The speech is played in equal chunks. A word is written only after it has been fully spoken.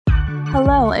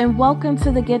Hello, and welcome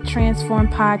to the Get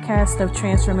Transformed podcast of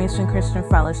Transformation Christian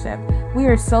Fellowship. We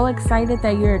are so excited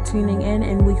that you're tuning in,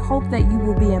 and we hope that you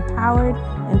will be empowered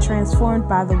and transformed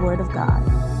by the Word of God.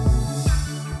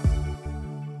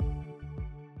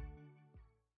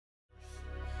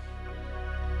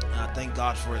 I thank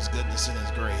God for His goodness and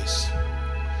His grace.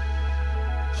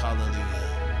 Hallelujah.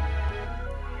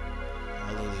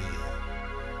 Hallelujah.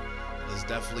 It is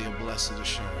definitely a blessed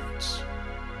assurance.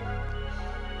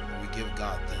 And we give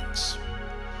God thanks.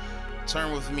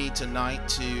 Turn with me tonight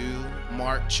to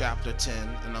Mark chapter 10,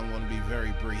 and I'm going to be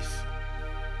very brief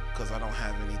because I don't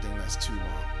have anything that's too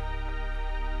long.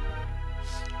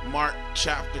 Mark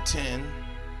chapter 10,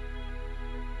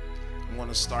 I'm going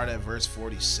to start at verse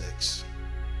 46.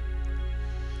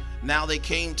 Now they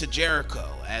came to Jericho.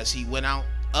 As he went out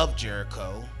of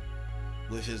Jericho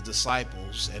with his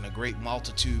disciples and a great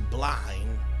multitude,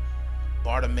 blind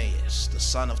Bartimaeus, the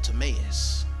son of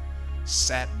Timaeus,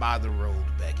 sat by the road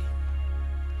begging.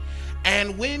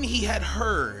 And when he had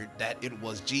heard that it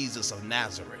was Jesus of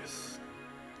Nazareth,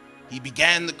 he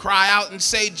began to cry out and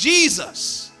say,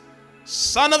 Jesus,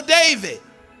 Son of David,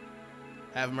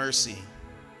 have mercy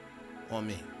on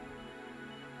me.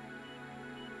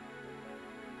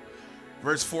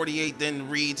 Verse 48 then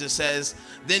reads, it says,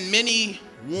 then many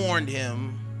warned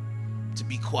him to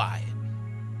be quiet.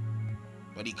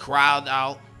 But he cried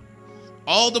out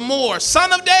all the more,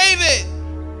 Son of David,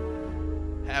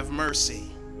 have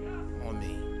mercy on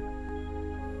me.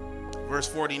 Verse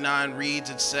 49 reads,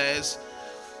 it says,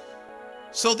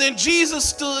 so then Jesus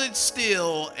stood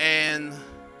still and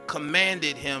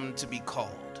commanded him to be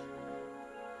called.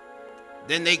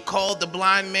 Then they called the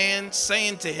blind man,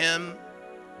 saying to him,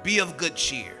 be of good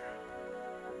cheer.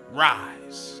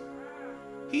 Rise.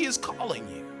 He is calling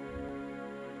you.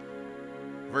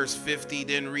 Verse 50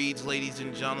 then reads, ladies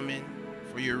and gentlemen,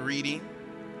 for your reading.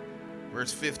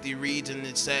 Verse 50 reads, and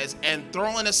it says, and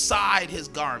throwing aside his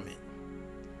garment,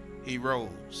 he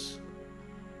rose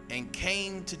and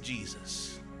came to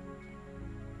Jesus.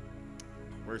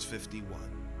 Verse 51.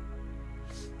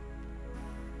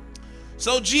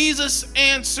 So Jesus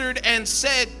answered and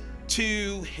said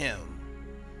to him,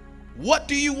 what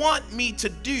do you want me to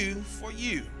do for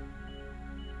you?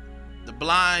 The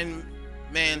blind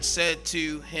man said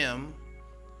to him,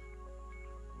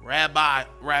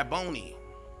 Rabboni,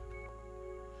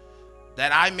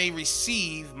 that I may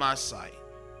receive my sight.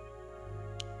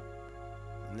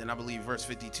 And then I believe verse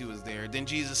 52 is there. Then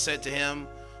Jesus said to him,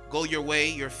 go your way,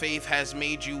 your faith has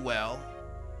made you well.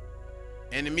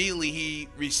 And immediately he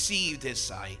received his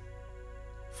sight,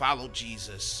 followed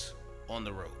Jesus on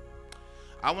the road.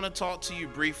 I want to talk to you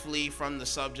briefly from the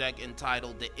subject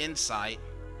entitled The Insight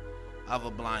of a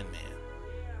Blind Man.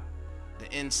 The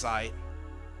Insight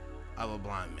of a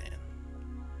Blind Man.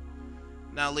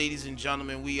 Now, ladies and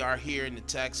gentlemen, we are here in the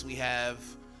text. We are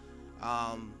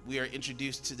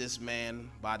introduced to this man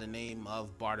by the name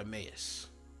of Bartimaeus.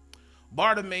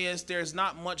 Bartimaeus, there's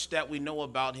not much that we know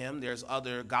about him. There's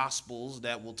other gospels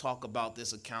that will talk about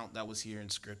this account that was here in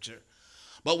Scripture.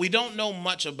 But we don't know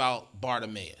much about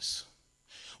Bartimaeus.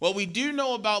 What we do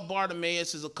know about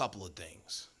Bartimaeus is a couple of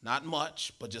things. Not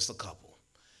much, but just a couple.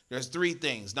 There's three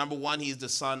things. Number one, he's the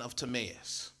son of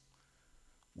Timaeus.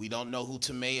 We don't know who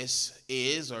Timaeus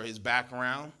is or his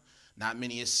background. Not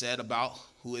many is said about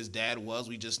who his dad was.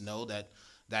 We just know that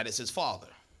that is his father.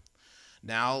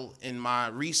 Now, in my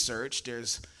research,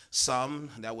 there's some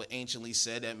that would anciently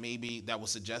say that would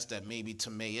suggest that maybe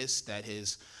Timaeus, that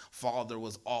his father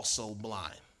was also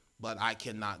blind. But I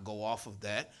cannot go off of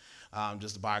that.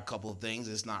 Just by a couple of things.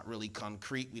 It's not really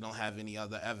concrete. We don't have any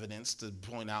other evidence to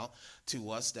point out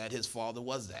to us that his father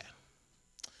was that.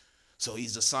 So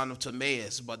he's the son of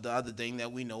Timaeus. But the other thing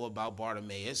that we know about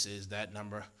Bartimaeus is that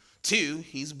number two,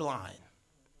 he's blind.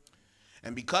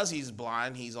 And because he's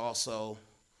blind, he's also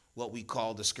what we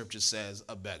call, the scripture says,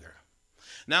 a beggar.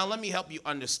 Now, let me help you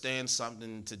understand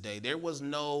something today. There was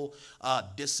no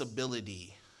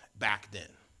disability back then.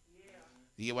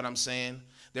 You get what I'm saying?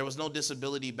 There was no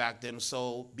disability back then,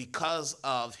 so because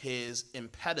of his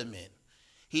impediment,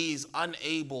 he's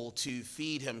unable to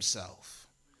feed himself.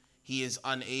 He is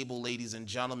unable, ladies and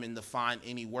gentlemen, to find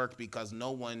any work because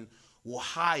no one will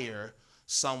hire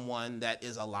someone that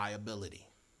is a liability.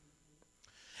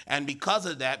 And because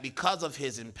of that, because of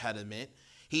his impediment,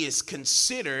 he is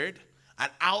considered an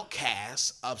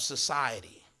outcast of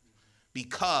society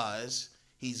because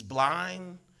he's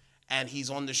blind and he's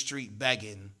on the street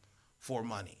begging for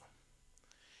money.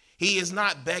 He is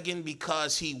not begging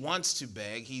because he wants to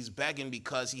beg. He's begging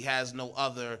because he has no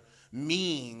other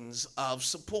means of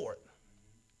support.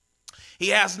 He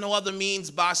has no other means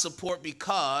by support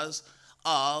because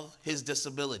of his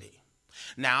disability.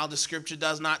 Now, the scripture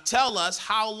does not tell us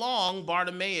how long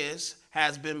Bartimaeus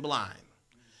has been blind.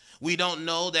 We don't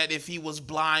know that if he was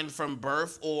blind from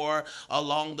birth or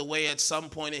along the way at some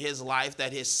point in his life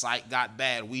that his sight got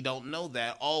bad. We don't know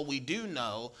that. All we do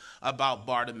know about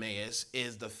Bartimaeus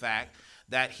is the fact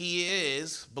that he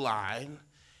is blind,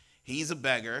 he's a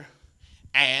beggar,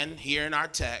 and here in our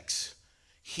text,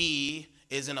 he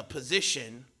is in a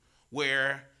position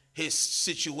where his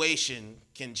situation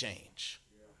can change.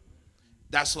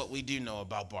 That's what we do know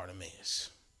about Bartimaeus.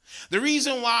 The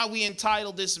reason why we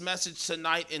entitled this message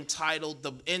tonight, entitled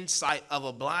The Insight of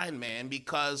a Blind Man,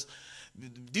 because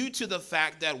due to the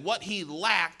fact that what he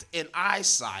lacked in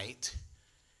eyesight,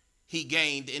 he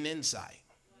gained in insight.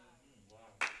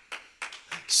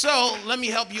 So let me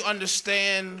help you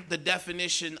understand the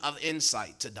definition of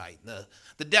insight tonight.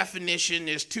 The definition,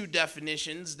 there's two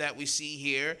definitions that we see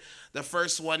here. The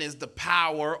first one is the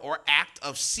power or act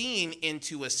of seeing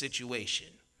into a situation.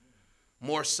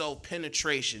 More so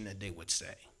penetration, that they would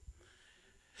say.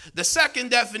 The second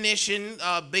definition,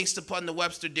 based upon the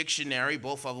Webster Dictionary,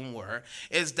 both of them were,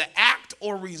 is the act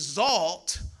or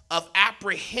result of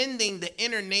apprehending the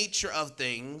inner nature of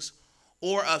things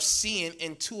or of seeing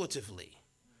intuitively.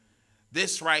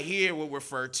 This right here will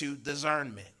refer to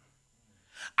discernment.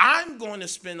 I'm going to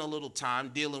spend a little time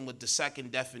dealing with the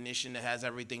second definition that has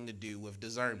everything to do with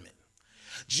discernment.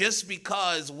 Just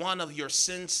because one of your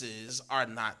senses are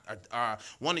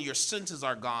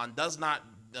gone does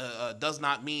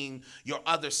not mean your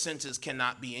other senses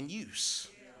cannot be in use.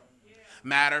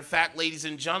 Matter of fact, ladies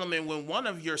and gentlemen, when one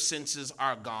of your senses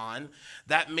are gone,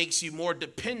 that makes you more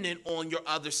dependent on your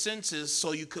other senses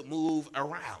so you could move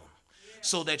around,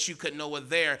 so that you could know what's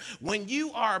there. When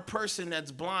you are a person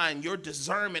that's blind, your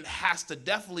discernment has to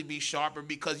definitely be sharper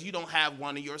because you don't have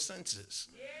one of your senses.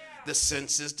 The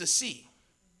senses to see.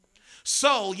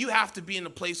 So you have to be in a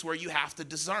place where you have to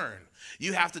discern.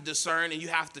 You have to discern and you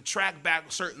have to track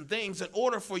back certain things in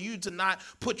order for you to not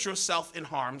put yourself in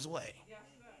harm's way. Yes,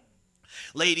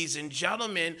 ladies and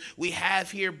gentlemen, we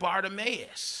have here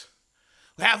Bartimaeus.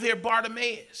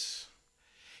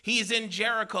 He's in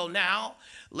Jericho now.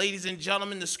 Ladies and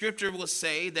gentlemen, the scripture will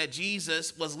say that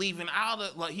Jesus was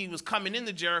he was coming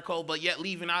into Jericho, but yet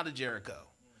leaving out of Jericho.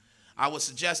 I would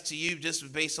suggest to you,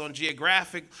 just based on on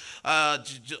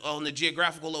the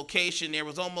geographical location, there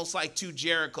was almost like two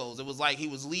Jerichos. It was like he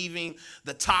was leaving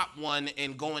the top one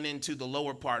and going into the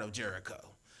lower part of Jericho,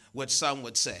 which some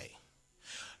would say.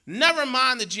 Never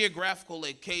mind the geographical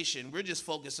location. We're just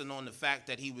focusing on the fact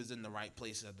that he was in the right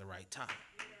place at the right time.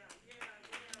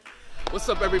 What's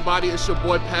up, everybody? It's your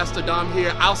boy Pastor Dom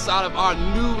here outside of our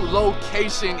new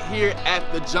location here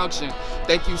at the Junction.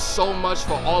 Thank you so much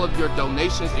for all of your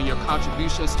donations and your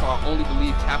contributions to our Only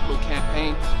Believe Capital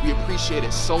campaign. We appreciate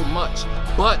it so much,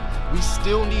 but we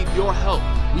still need your help.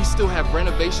 We still have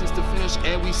renovations to finish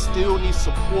and we still need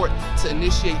support to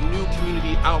initiate new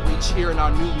community outreach here in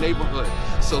our new neighborhood.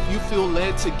 So if you feel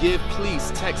led to give, please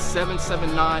text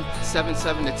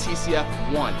 77977 to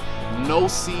TCF1. No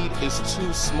seed is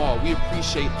too small. We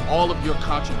appreciate all of your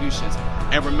contributions.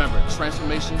 And remember,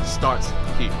 transformation starts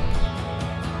here.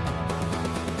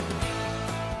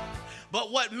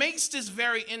 But what makes this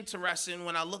very interesting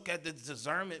when I look at the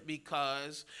discernment,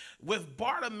 because with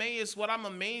Bartimaeus, what I'm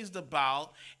amazed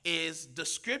about is the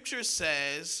scripture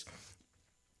says,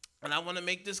 and I want to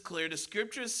make this clear, the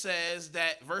scripture says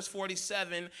that, verse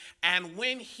 47, and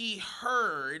when he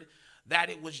heard that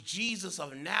it was Jesus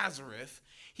of Nazareth,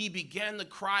 he began to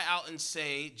cry out and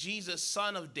say, Jesus,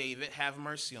 son of David, have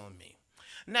mercy on me.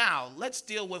 Now, let's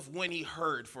deal with when he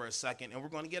heard for a second, and we're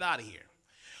going to get out of here.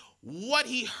 What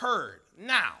he heard.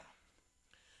 Now,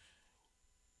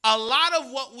 a lot of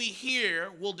what we hear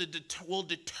will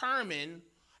determine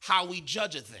how we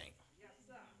judge a thing.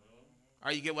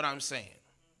 Are you get what I'm saying?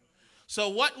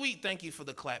 So thank you for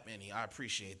the clap, Annie. I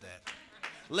appreciate that.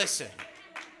 Listen,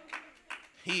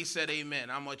 he said amen.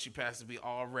 I'm with you, Pastor B,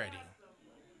 already.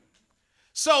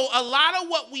 So a lot of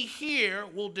what we hear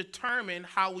will determine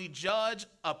how we judge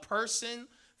a person,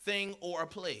 thing, or a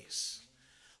place.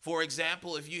 For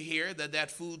example, if you hear that that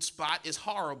food spot is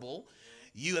horrible,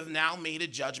 you have now made a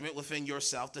judgment within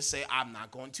yourself to say, I'm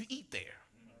not going to eat there.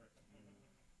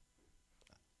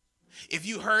 If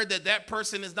you heard that that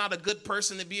person is not a good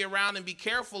person to be around and be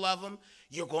careful of him,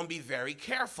 you're going to be very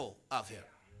careful of him.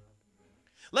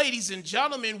 Ladies and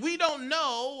gentlemen, we don't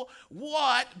know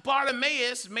what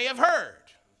Bartimaeus may have heard.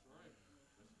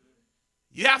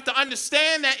 You have to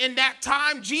understand that in that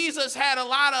time, Jesus had a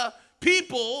lot of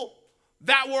people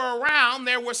that were around.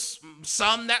 There were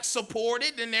some that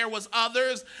supported, and there was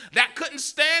others that couldn't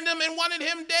stand him and wanted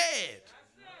him dead.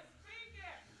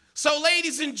 So,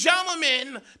 ladies and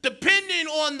gentlemen, depending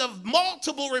on the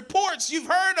multiple reports you've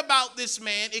heard about this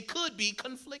man, it could be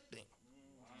conflicting.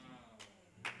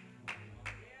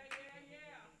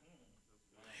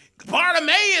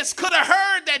 Bartimaeus could have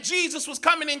heard that Jesus was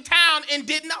coming in town and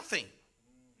did nothing.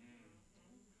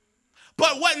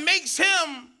 But what makes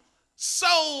him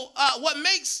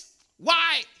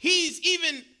why he is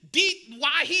even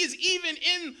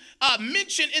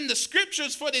mentioned in the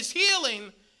scriptures for this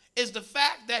healing is the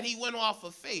fact that he went off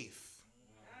of faith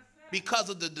because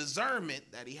of the discernment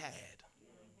that he had.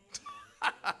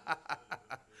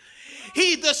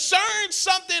 He discerned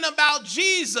something about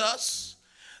Jesus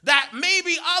that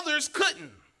maybe others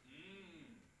couldn't.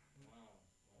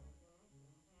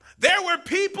 There were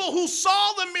people who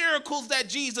saw the miracles that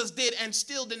Jesus did and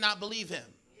still did not believe him.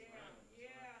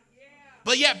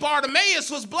 But yet Bartimaeus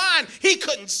was blind. He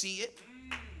couldn't see it.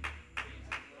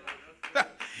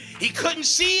 He couldn't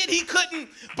see it.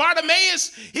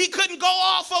 Bartimaeus, he couldn't go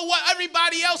off of what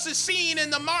everybody else is seeing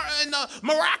in the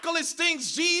miraculous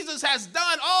things Jesus has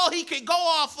done. All he could go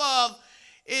off of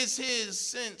is his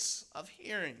sense of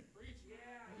hearing.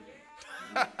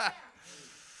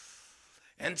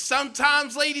 And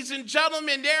sometimes, ladies and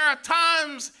gentlemen, there are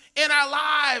times in our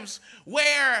lives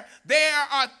where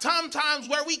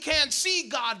we can't see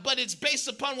God, but it's based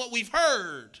upon what we've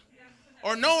heard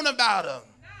or known about him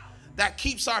that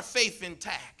keeps our faith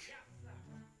intact.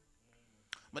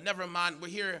 But never mind, we're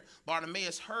here.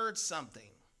 Bartimaeus heard something.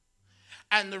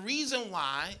 And the reason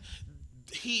why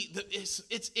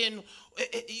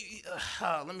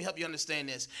let me help you understand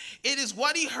this. It is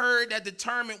what he heard that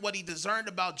determined what he discerned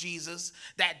about Jesus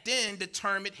that then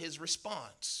determined his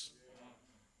response.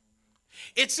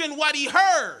 It's in what he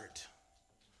heard.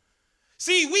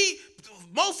 See,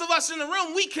 most of us in the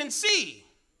room, we can see.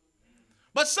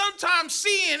 But sometimes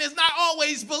seeing is not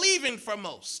always believing for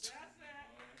most.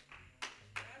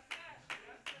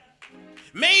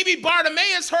 Maybe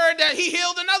Bartimaeus heard that he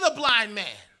healed another blind man.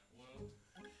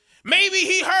 Maybe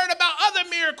he heard about other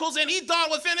miracles and he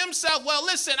thought within himself, well,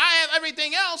 listen, I have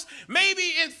everything else.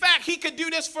 Maybe, in fact, he could do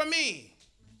this for me.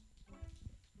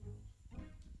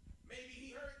 Maybe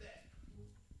he heard that.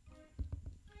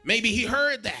 Maybe he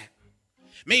heard that.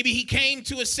 Maybe he came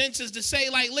to his senses to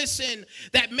say, like, listen,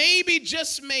 that maybe,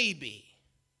 just maybe,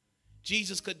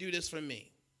 Jesus could do this for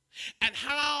me. And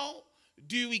how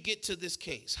do we get to this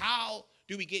case? How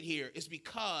do we get here? It's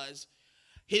because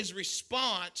his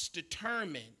response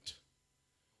determined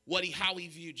how he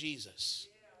viewed Jesus.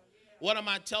 What am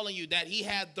I telling you? That he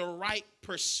had the right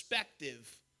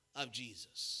perspective of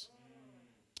Jesus.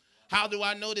 How do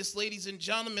I know this, ladies and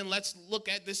gentlemen? Let's look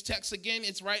at this text again.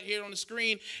 It's right here on the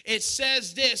screen. It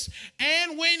says this,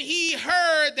 and when he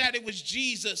heard that it was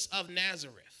Jesus of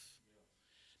Nazareth.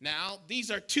 Now,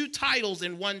 these are two titles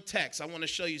in one text. I want to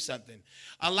show you something.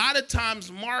 A lot of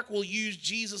times, Mark will use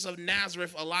Jesus of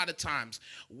Nazareth a lot of times.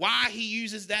 Why he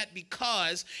uses that?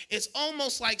 Because it's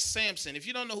almost like Samson. If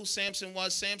you don't know who Samson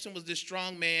was this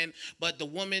strong man, but the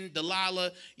woman, Delilah,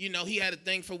 he had a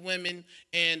thing for women,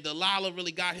 and Delilah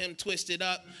really got him twisted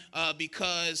up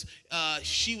because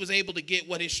she was able to get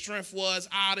what his strength was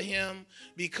out of him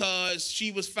because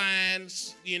she was fine,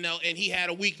 and he had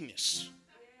a weakness.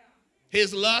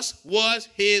 His lust was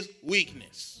his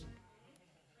weakness.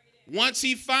 Once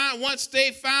they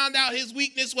found out his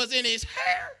weakness was in his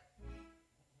hair,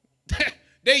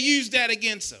 they used that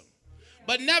against him.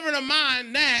 But never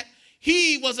mind that,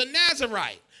 he was a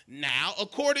Nazarite. Now,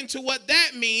 according to what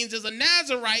that means, is a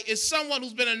Nazarite is someone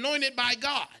who's been anointed by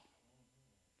God.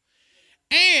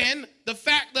 And the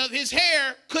fact of his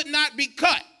hair could not be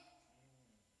cut.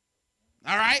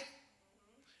 All right?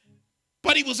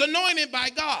 But he was anointed by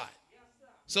God.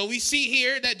 So we see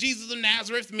here that Jesus of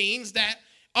Nazareth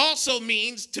also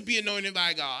means to be anointed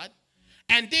by God.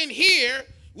 And then here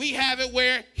we have it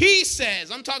where he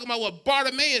says, I'm talking about what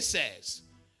Bartimaeus says.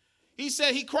 He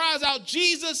said, he cries out,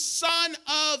 Jesus, son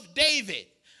of David.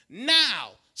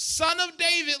 Now, son of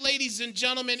David, ladies and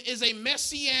gentlemen, is a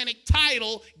messianic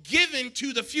title given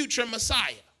to the future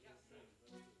Messiah.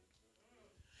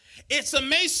 It's a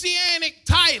messianic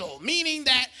title, meaning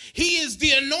that he is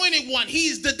the anointed one.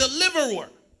 He's the deliverer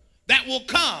that will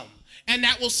come and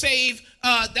that will save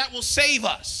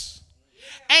us.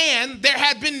 And there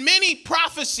had been many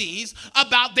prophecies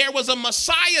about there was a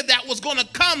Messiah that was going to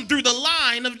come through the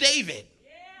line of David.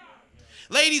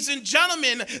 Ladies and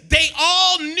gentlemen, they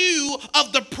all knew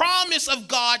of the promise of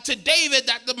God to David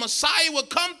that the Messiah would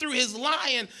come through his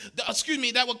line,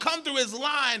 that would come through his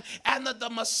line, and that the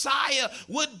Messiah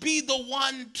would be the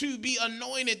one to be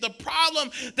anointed. The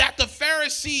problem that the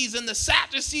Pharisees and the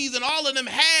Sadducees and all of them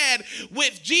had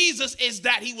with Jesus is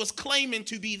that he was claiming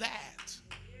to be that.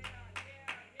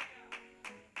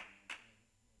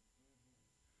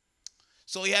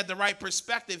 So he had the right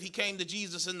perspective. He came to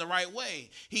Jesus in the right way.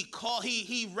 He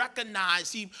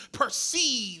recognized, he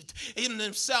perceived in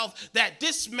himself that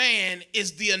this man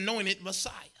is the anointed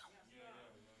Messiah.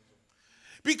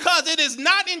 Because it is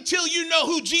not until you know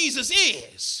who Jesus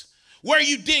is where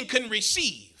you then can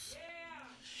receive.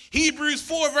 Hebrews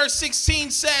 4 verse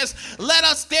 16 says, let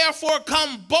us therefore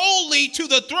come boldly to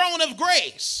the throne of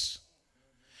grace,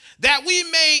 that we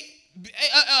may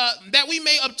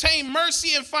obtain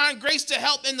mercy and find grace to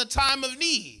help in the time of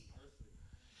need.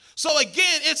 So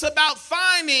again, it's about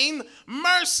finding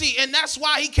mercy, and that's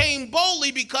why he came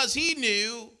boldly, because he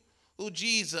knew who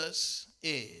Jesus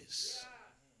is.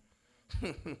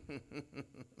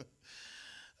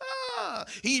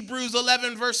 Hebrews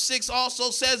 11 verse 6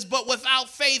 also says, but without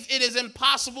faith it is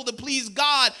impossible to please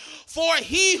God, for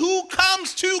he who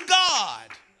comes to God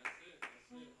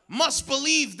must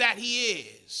believe that he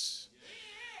is.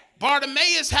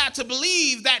 Bartimaeus had to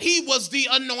believe that he was the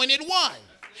anointed one.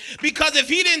 Because if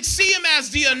he didn't see him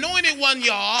as the anointed one,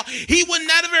 y'all, he would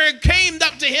never came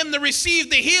up to him to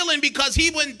receive the healing, because he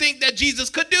wouldn't think that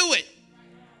Jesus could do it.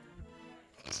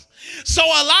 So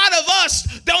a lot of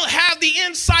us don't have the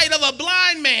insight of a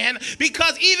blind man,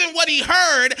 because even what he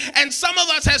heard, and some of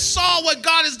us have saw what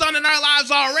God has done in our lives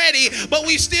already, but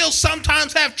we still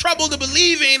sometimes have trouble to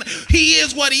believing he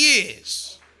is what he is.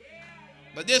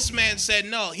 But this man said,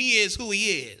 no, he is who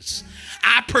he is.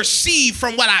 I perceive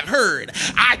from what I've heard.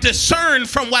 I discern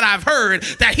from what I've heard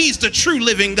that he's the true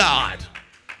living God.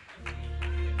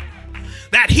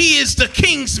 That he is the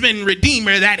kingsman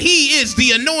redeemer. That he is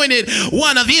the anointed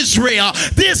one of Israel.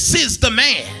 This is the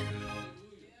man.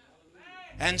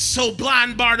 And so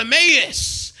blind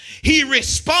Bartimaeus, he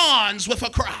responds with a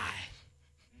cry.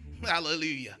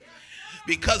 Hallelujah.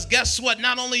 Because guess what?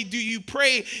 Not only do you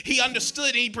pray, he understood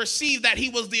and he perceived that he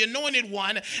was the anointed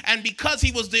one. And because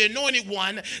he was the anointed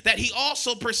one, that he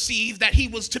also perceived that he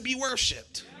was to be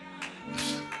worshiped.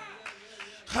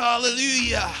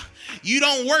 Hallelujah. You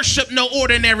don't worship no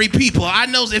ordinary people. I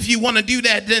know if you want to do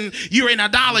that, then you're in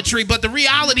idolatry. But the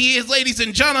reality is, ladies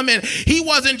and gentlemen, he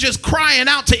wasn't just crying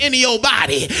out to any old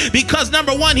body. Because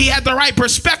number one, he had the right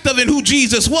perspective in who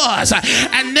Jesus was.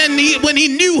 And then when he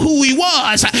knew who he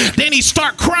was, then he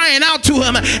started crying out to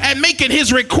him and making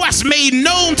his request made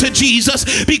known to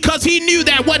Jesus, because he knew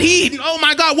that what he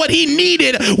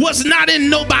needed was not in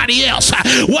nobody else.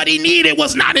 What he needed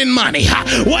was not in money.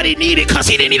 What he needed, because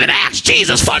he didn't even ask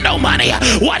Jesus for no money.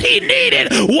 What he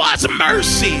needed was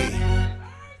mercy.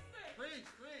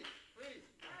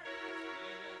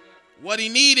 What he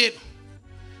needed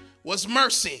was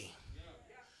mercy.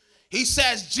 He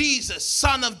says, Jesus,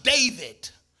 son of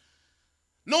David,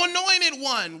 no anointed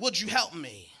one, would you help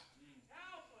me?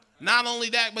 Not only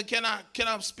that, but can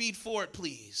I speed forward,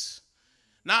 please?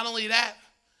 Not only that,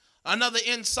 another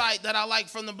insight that I like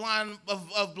from the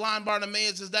blind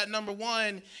Bartimaeus is that, number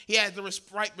one, he had the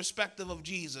right perspective of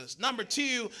Jesus. Number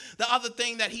two, the other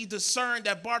thing that he discerned,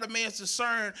 that Bartimaeus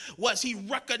discerned, was he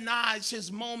recognized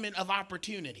his moment of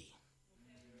opportunity.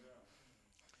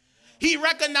 He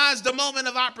recognized the moment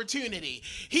of opportunity.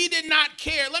 He did not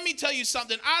care. Let me tell you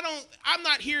something. I'm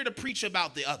not here to preach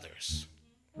about the others.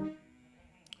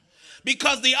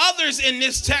 Because the others in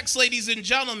this text, ladies and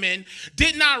gentlemen,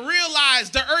 did not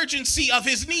realize the urgency of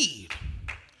his need.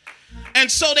 And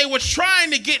so they were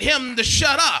trying to get him to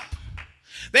shut up.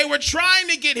 They were trying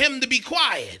to get him to be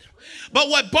quiet. But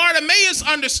what Bartimaeus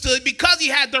understood, because he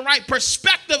had the right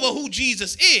perspective of who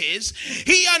Jesus is,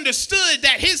 he understood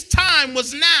that his time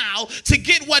was now to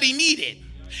get what he needed.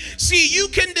 See, you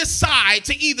can decide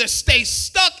to either stay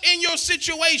stuck in your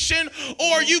situation,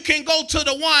 or you can go to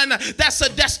the one that's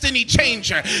a destiny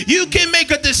changer. You can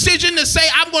make a decision to say,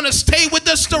 I'm going to stay with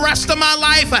this the rest of my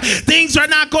life. Things are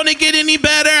not going to get any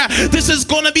better. This is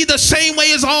going to be the same way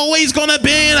it's always going to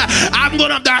be.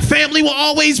 Our family will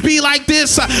always be like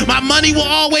this. My money will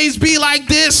always be like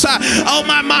this.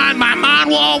 My mind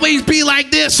will always be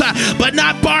like this. But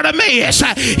not Bartimaeus.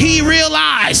 He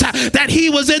realized that he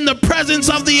was in the presence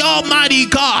of the Almighty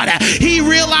God. He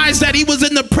realized that he was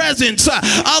in the presence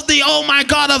of the, oh my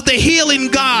God, of the healing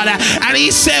God. And he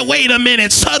said, wait a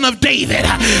minute, son of David.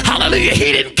 Hallelujah.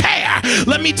 He didn't care.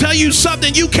 Let me tell you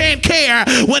something. You can't care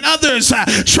when others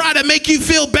try to make you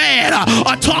feel bad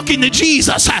or talking to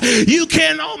Jesus. You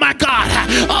can, oh my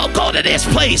God, go to this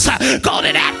place, go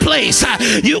to that place.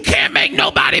 You can't make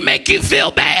nobody make you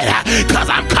feel bad because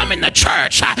I'm coming to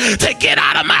church to get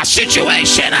out of my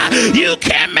situation. You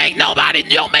can't make nobody,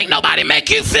 don't make nobody make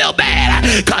you feel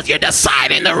bad because you're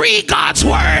deciding to read God's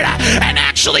word and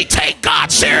actually take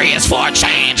God serious for a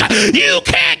change. You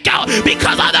can't go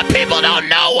because other people don't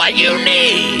know what you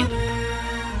need.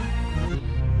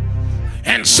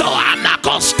 And so I'm not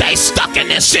going to stay stuck in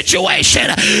this situation.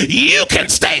 You can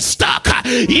stay stuck.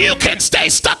 You can stay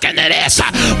stuck into this.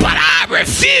 But I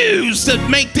refuse to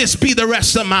make this be the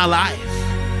rest of my life.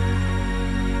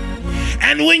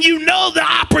 And when you know the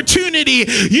opportunity,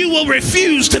 you will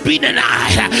refuse to be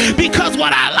denied. Because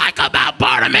what I like about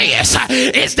Bartimaeus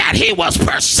is that he was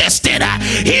persistent.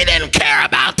 He didn't care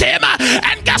about them.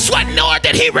 And guess what? Nor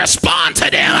did he respond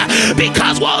to them.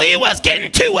 Because while he was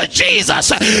getting to with Jesus,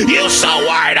 you so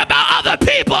worried about other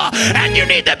people. And you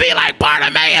need to be like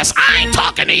Bartimaeus. I ain't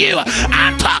talking to you.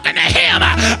 I'm talking to him.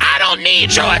 I don't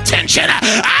need your attention.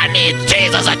 I need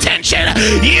Jesus' attention.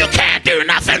 You can't do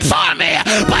nothing for me,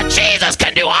 but Jesus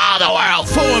can do all the world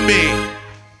for me.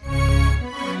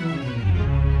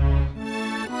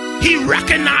 He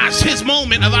recognized his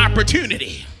moment of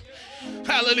opportunity.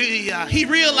 Hallelujah. He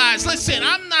realized, listen,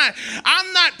 I'm not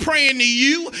praying to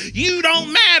you. You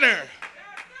don't matter.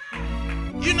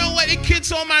 You know what? It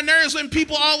gets on my nerves when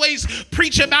people always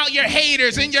preach about your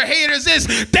haters, and your haters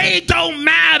they don't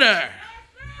matter.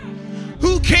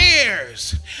 Who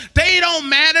cares? They don't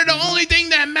matter. The only thing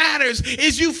that matters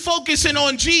is you focusing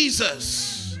on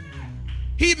Jesus.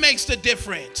 He makes the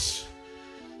difference.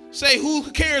 Say, who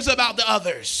cares about the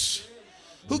others?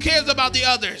 Who cares about the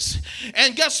others?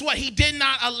 And guess what? He did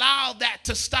not allow that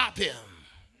to stop him.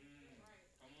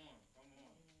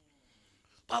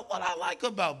 But what I like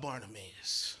about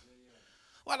Bartimaeus,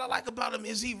 what I like about him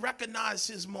is he recognized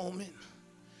his moment.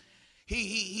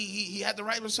 He had the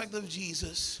right perspective of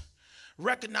Jesus.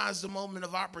 Recognized the moment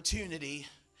of opportunity.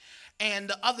 And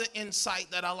the other insight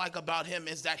that I like about him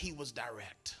is that he was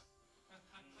direct.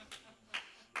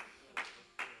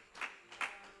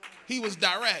 He was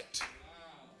direct.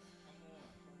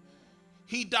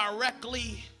 He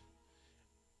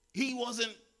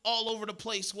wasn't all over the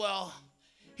place. Well,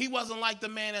 he wasn't like the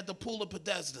man at the pool of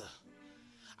Bethesda.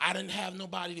 I didn't have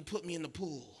nobody to put me in the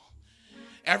pool.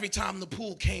 Every time the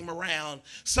pool came around,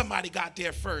 somebody got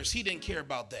there first. He didn't care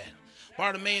about that.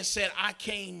 Bartimaeus said, I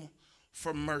came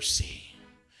for mercy.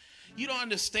 You don't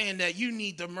understand that you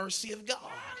need the mercy of God.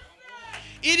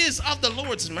 It is of the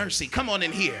Lord's mercy, come on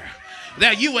in here,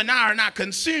 that you and I are not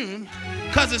consumed,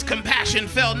 because his compassion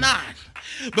fell not.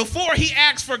 Before he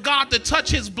asked for God to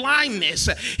touch his blindness,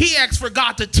 he asked for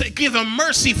God to give him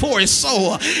mercy for his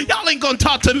soul. Y'all ain't gonna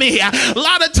talk to me. A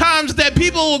lot of times that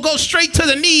people will go straight to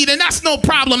the need, and that's no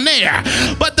problem there.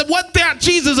 But what got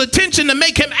Jesus' attention to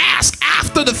make him ask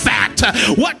after the fact,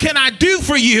 what can I do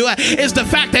for you, is the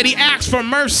fact that he asked for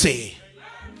mercy.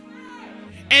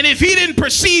 And if he didn't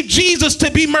perceive Jesus to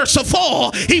be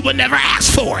merciful, he would never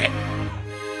ask for it.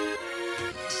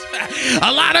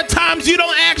 A lot of times you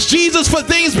don't ask Jesus for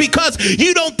things because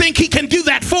you don't think he can do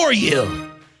that for you.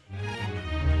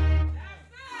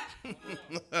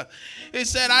 He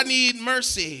said, I need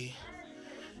mercy.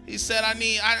 He said, I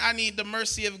need the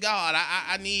mercy of God.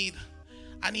 I need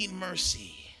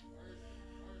mercy.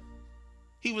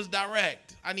 He was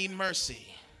direct. I need mercy.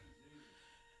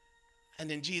 And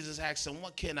then Jesus asked him,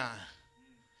 what can I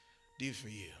do for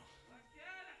you?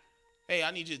 Hey,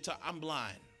 I need you to talk. I'm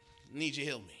blind. I need you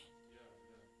to heal me.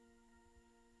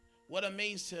 What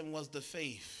amazed him was the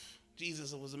faith.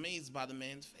 Jesus was amazed by the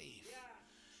man's faith,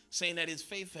 saying that his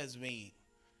faith has made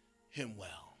him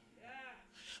well.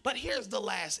 But here's the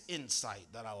last insight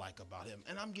that I like about him,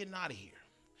 and I'm getting out of here.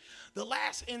 The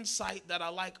last insight that I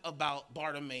like about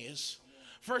Bartimaeus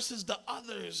versus the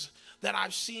others that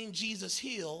I've seen Jesus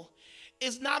heal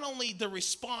is not only the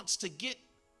response to get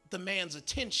the man's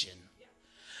attention.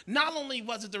 Not only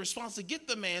was it the response to get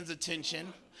the man's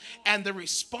attention and the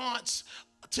response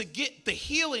to get the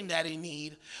healing that he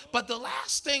needed, but the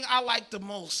last thing I like the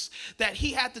most, that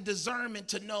he had the discernment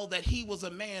to know that he was a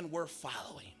man worth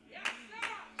following.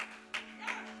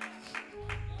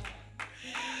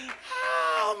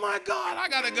 Oh my God, I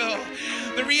gotta go.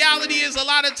 The reality is a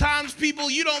lot of times people,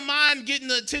 you don't mind getting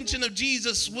the attention of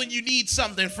Jesus when you need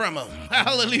something from him.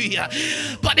 Hallelujah.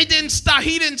 But it didn't stop.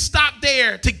 He didn't stop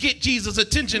there to get Jesus'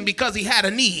 attention because he had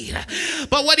a need.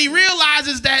 But what he realized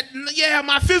is that, yeah,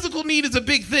 my physical need is a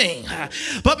big thing,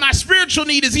 but my spiritual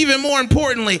need is even more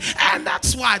importantly. And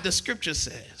that's why the scripture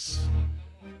says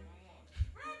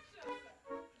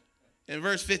in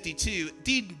verse 52,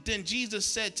 then Jesus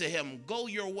said to him, go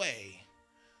your way.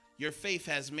 Your faith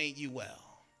has made you well.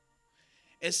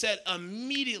 It said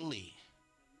immediately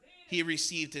he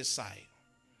received his sight.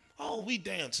 Oh, we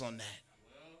dance on that.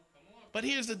 But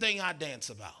here's the thing I dance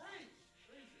about.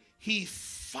 He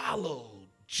followed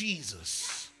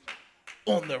Jesus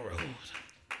on the road.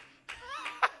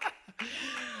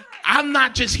 I'm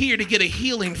not just here to get a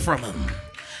healing from him.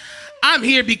 I'm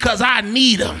here because I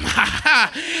need him.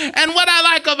 And what I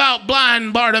like about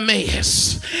blind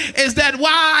Bartimaeus is that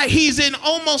why he's in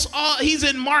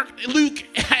Mark, Luke,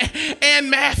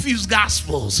 and Matthew's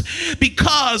gospels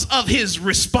because of his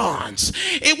response.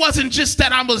 It wasn't just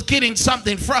that I was getting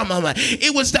something from him.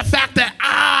 It was the fact that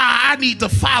I need to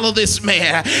follow this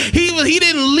man. He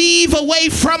didn't leave away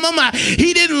from him.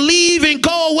 He didn't leave and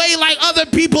go away like other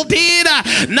people did.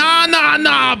 Nah.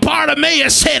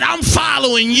 Bartimaeus said, I'm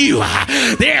following you.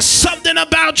 There's something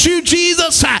about you,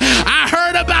 Jesus. I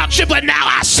heard about you, but now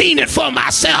I've seen it for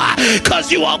myself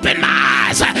because you opened my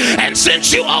eyes. And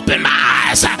since you opened my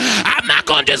eyes, I'm not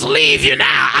going to just leave you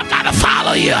now. I've got to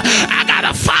follow you. I got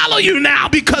to follow you now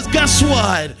because guess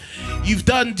what? You've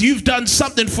done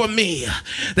something for me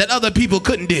that other people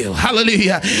couldn't do.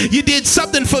 Hallelujah. You did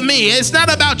something for me. It's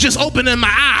not about just opening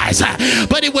my eyes,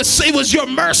 but it was your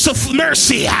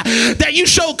mercy that you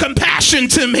showed compassion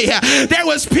to me. There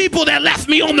was people that left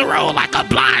me on the road like a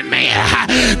blind man,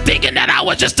 thinking that I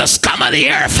was just the scum of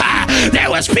the earth. There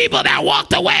was people that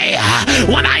walked away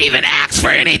when I even asked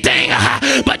for anything,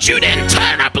 but you didn't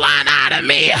turn a blind eye to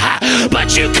me,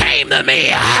 but you came to me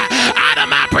out of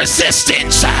my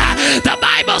persistence. The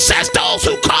Bible says those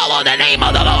who call on the name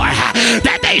of the Lord,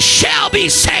 that they shall be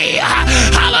saved.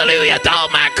 Hallelujah.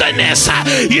 Oh my goodness.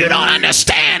 You don't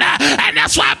understand. And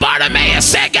that's why Bartimaeus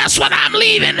said, guess what? I'm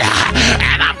leaving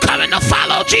and I'm coming to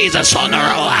follow Jesus on the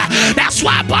road. That's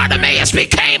why Bartimaeus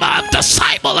became a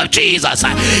disciple of Jesus.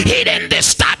 He didn't just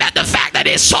stop at the fact that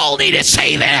his soul needed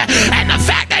saving and the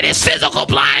fact that his physical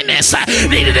blindness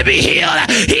needed to be healed.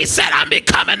 He said, I'm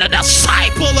becoming a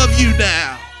disciple of you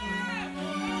now.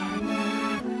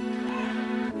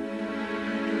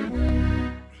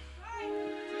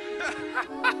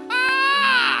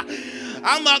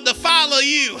 I'm about to follow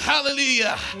you.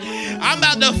 Hallelujah. I'm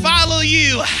about to follow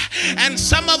you. And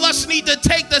some of us need to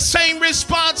take the same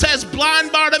response as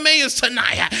blind Bartimaeus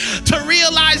tonight to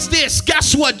realize this.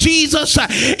 Guess what? Jesus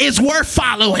is worth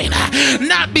following.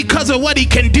 Not because of what he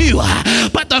can do,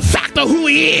 but the fact of who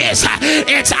he is.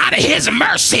 It's out of his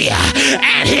mercy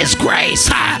and his grace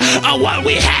of what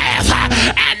we have.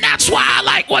 And that's why I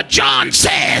like what John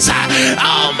says.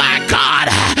 Oh my God,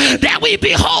 that we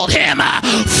behold him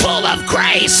full of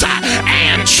grace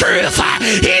and truth.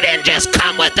 He didn't just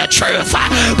come with the truth,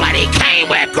 but he came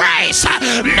with grace,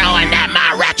 knowing that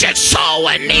my wretched soul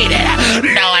would need it,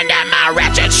 knowing that my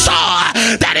wretched soul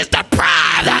that is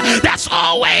deprived, that's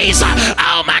always,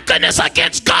 oh my goodness,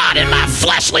 against God in my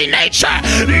fleshly nature,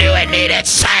 knew it needed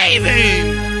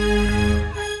saving.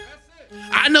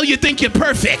 I know you think you're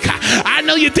perfect. I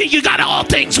know you think you got all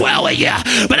things well with you,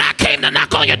 but I came to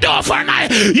knock on your door for a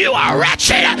night. You are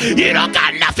wretched. You don't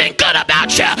got nothing good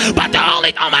about you, but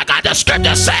oh my God, the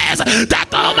scripture says that,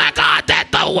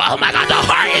 the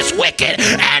heart is wicked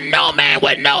and no man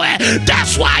would know it.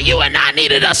 That's why you and I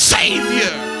needed a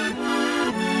savior.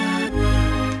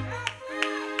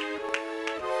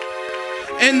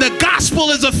 And the gospel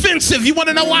is offensive. You want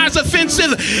to know why it's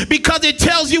offensive? Because it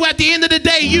tells you at the end of the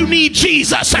day, you need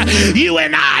Jesus. You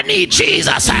and I need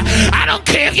Jesus. I don't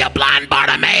care if you're blind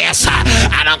Bartimaeus.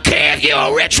 I don't care if you're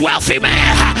a rich, wealthy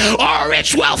man or a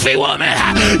rich, wealthy woman.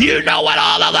 You know what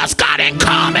all of us got in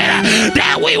common?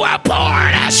 That we were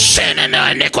born as sin and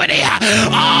iniquity.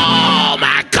 Oh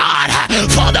my God.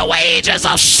 For the wages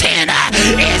of sin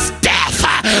is death.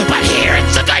 But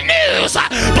here's the good news.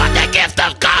 But the gift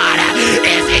of God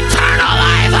is eternal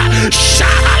life.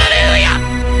 Shout hallelujah.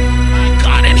 My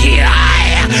God, in here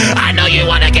I know you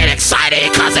want to get excited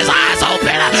because his eyes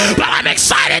open, but I'm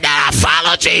excited that I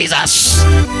follow Jesus.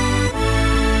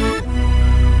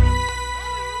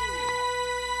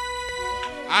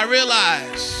 I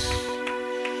realize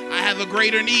I have a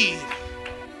greater need.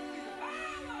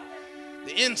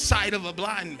 The insight of a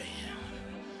blind man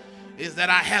is that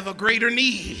I have a greater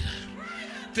need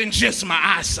than just my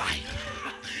eyesight.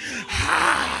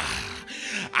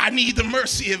 I need the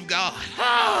mercy of God.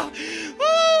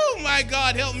 Oh, my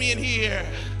God, help me in here.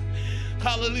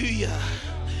 Hallelujah.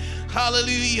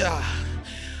 Hallelujah.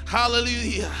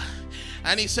 Hallelujah.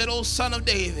 And he said, oh, son of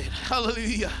David,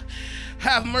 hallelujah,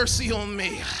 have mercy on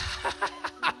me.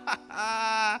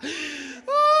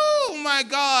 Oh, my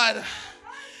God.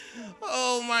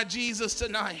 Oh, my Jesus,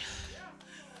 tonight.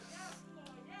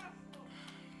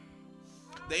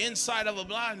 The inside of a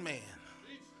blind man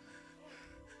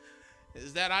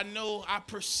is that I know I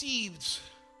perceived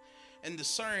and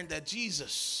discerned that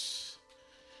Jesus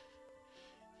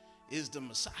is the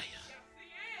Messiah.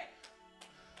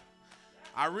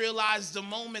 I realized the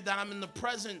moment that I'm in the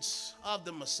presence of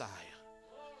the Messiah,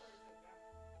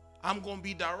 I'm going to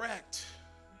be direct,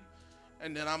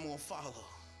 and then I'm going to follow.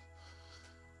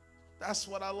 That's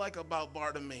what I like about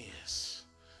Bartimaeus.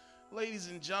 Ladies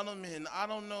and gentlemen, I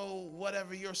don't know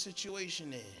whatever your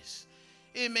situation is.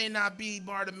 It may not be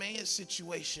Bartimaeus'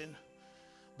 situation,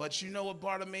 but you know what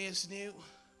Bartimaeus knew?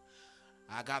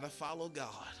 I got to follow God.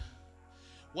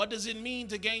 What does it mean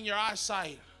to gain your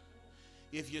eyesight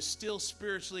if you're still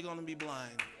spiritually going to be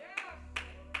blind?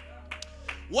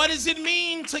 What does it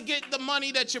mean to get the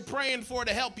money that you're praying for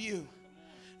to help you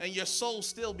and your soul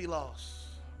still be lost?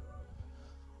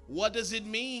 What does it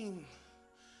mean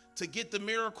to get the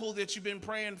miracle that you've been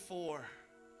praying for,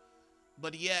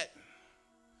 but yet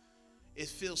it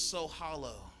feels so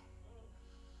hollow?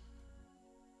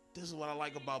 This is what I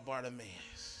like about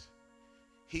Bartimaeus.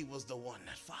 He was the one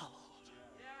that followed.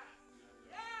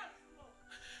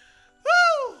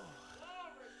 Woo!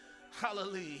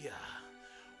 Hallelujah.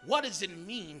 What does it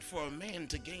mean for a man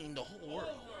to gain the whole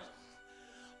world,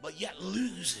 but yet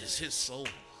loses his soul?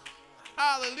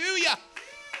 Hallelujah.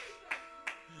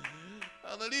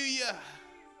 Hallelujah.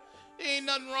 There ain't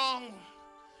nothing wrong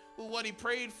with what he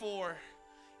prayed for.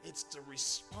 It's the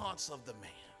response of the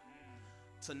man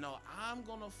to know, I'm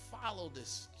going to follow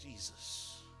this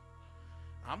Jesus.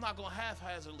 I'm not going to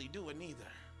haphazardly do it neither.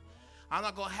 I'm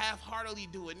not going to half-heartedly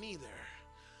do it neither.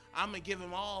 I'm going to give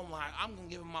him I'm going to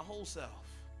give him my whole self.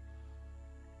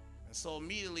 And so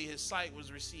immediately his sight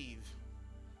was received.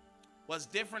 What's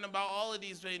different about all of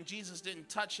these men, Jesus didn't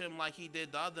touch him like he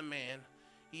did the other man.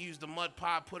 He used the mud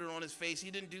pot, put it on his face. He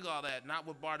didn't do all that, not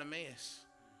with Bartimaeus.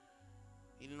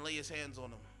 He didn't lay his hands on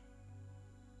him.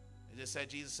 It just said,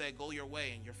 Jesus said, go your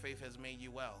way and your faith has made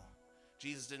you well.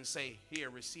 Jesus didn't say, here,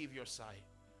 receive your sight.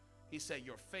 He said,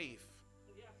 your faith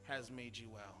has made you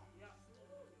well.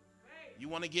 You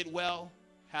want to get well?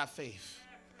 Have faith.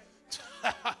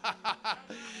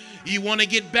 You want to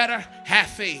get better? Have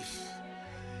faith.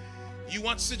 You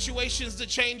want situations to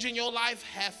change in your life?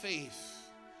 Have faith.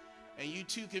 And you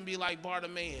too can be like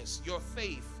Bartimaeus. Your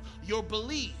faith, your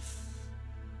belief,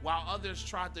 while others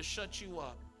tried to shut you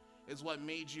up, is what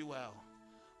made you well.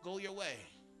 Go your way.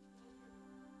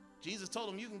 Jesus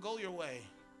told him, you can go your way.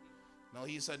 No,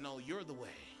 he said, no, you're the way.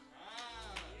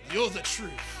 You're the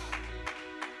truth.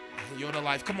 You're the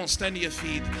life. Come on, stand to your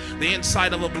feet. The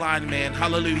inside of a blind man.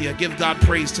 Hallelujah. Give God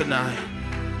praise tonight.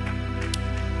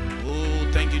 Oh,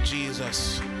 thank you,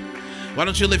 Jesus. Why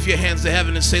don't you lift your hands to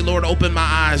heaven and say, Lord, open my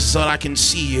eyes so that I can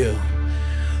see you.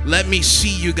 Let me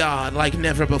see you, God, like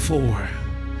never before.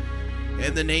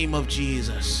 In the name of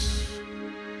Jesus.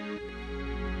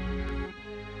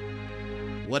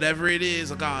 Whatever it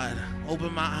is, God,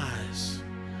 open my eyes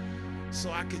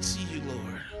so I can see you,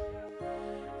 Lord.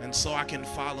 And so I can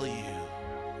follow you.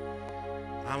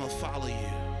 I'm going to follow you.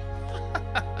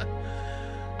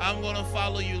 I'm going to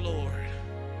follow you, Lord.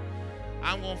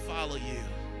 I'm going to follow you.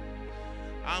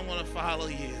 I'm going to follow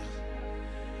you.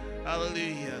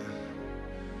 Hallelujah.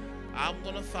 I'm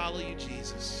going to follow you,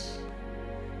 Jesus.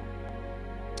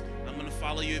 I'm going to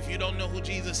follow you. If you don't know who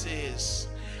Jesus is,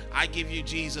 I give you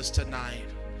Jesus tonight.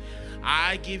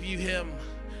 I give you him.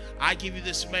 I give you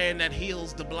this man that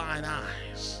heals the blind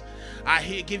eyes. I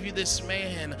give you this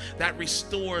man that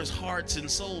restores hearts and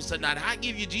souls tonight. I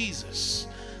give you Jesus.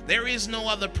 There is no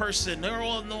other person, there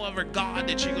is no other God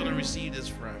that you're going to receive this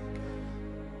from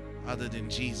other than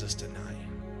Jesus tonight.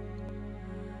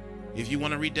 If you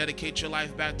want to rededicate your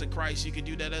life back to Christ, you can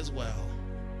do that as well.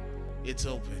 It's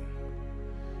open.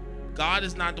 God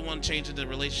is not the one changing the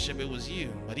relationship. It was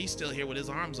you, but he's still here with his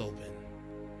arms open.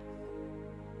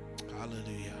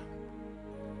 Hallelujah.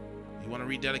 You want to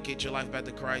rededicate your life back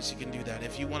to Christ, you can do that.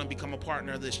 If you want to become a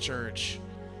partner of this church,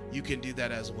 you can do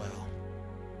that as well.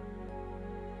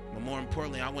 But more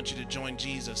importantly, I want you to join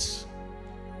Jesus.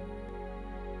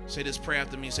 Say this prayer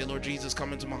after me. Say, Lord Jesus,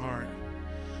 come into my heart.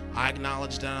 I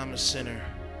acknowledge that I'm a sinner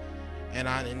and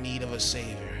I'm in need of a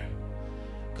Savior.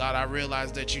 God, I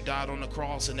realize that you died on the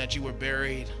cross and that you were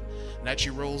buried, and that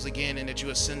you rose again and that you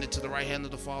ascended to the right hand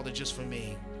of the Father just for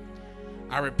me.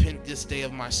 I repent this day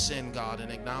of my sin, God,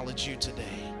 and acknowledge you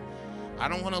today. I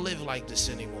don't want to live like this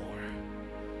anymore.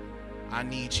 I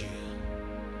need you.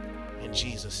 In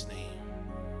Jesus' name.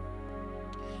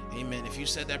 Amen. If you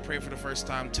said that prayer for the first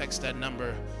time, text that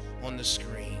number on the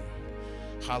screen.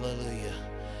 Hallelujah.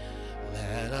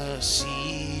 Let us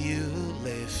see you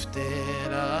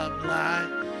lifted up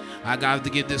like... I got to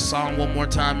get this song one more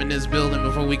time in this building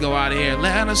before we go out of here.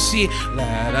 Let us see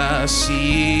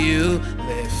you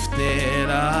lifted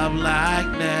up like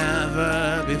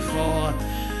never before.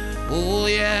 Oh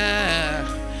yeah.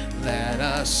 Let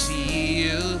us see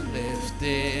you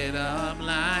lifted up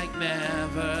like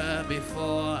never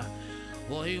before.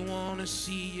 We want to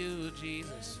see you,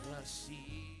 Jesus. Let's see you.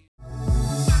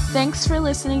 Thanks for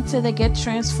listening to the Get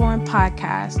Transformed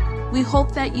podcast. We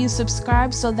hope that you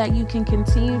subscribe so that you can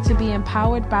continue to be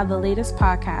empowered by the latest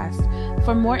podcast.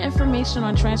 For more information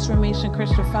on Transformation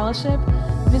Christian Fellowship,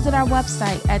 visit our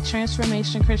website at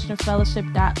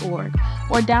transformationchristianfellowship.org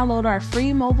or download our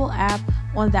free mobile app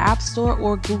on the App Store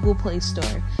or Google Play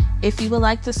Store. If you would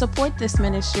like to support this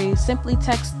ministry, simply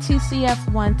text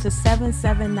TCF1 to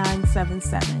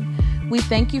 77977. We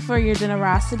thank you for your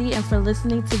generosity and for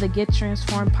listening to the Get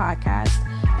Transformed podcast.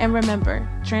 And remember,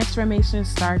 transformation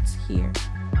starts here.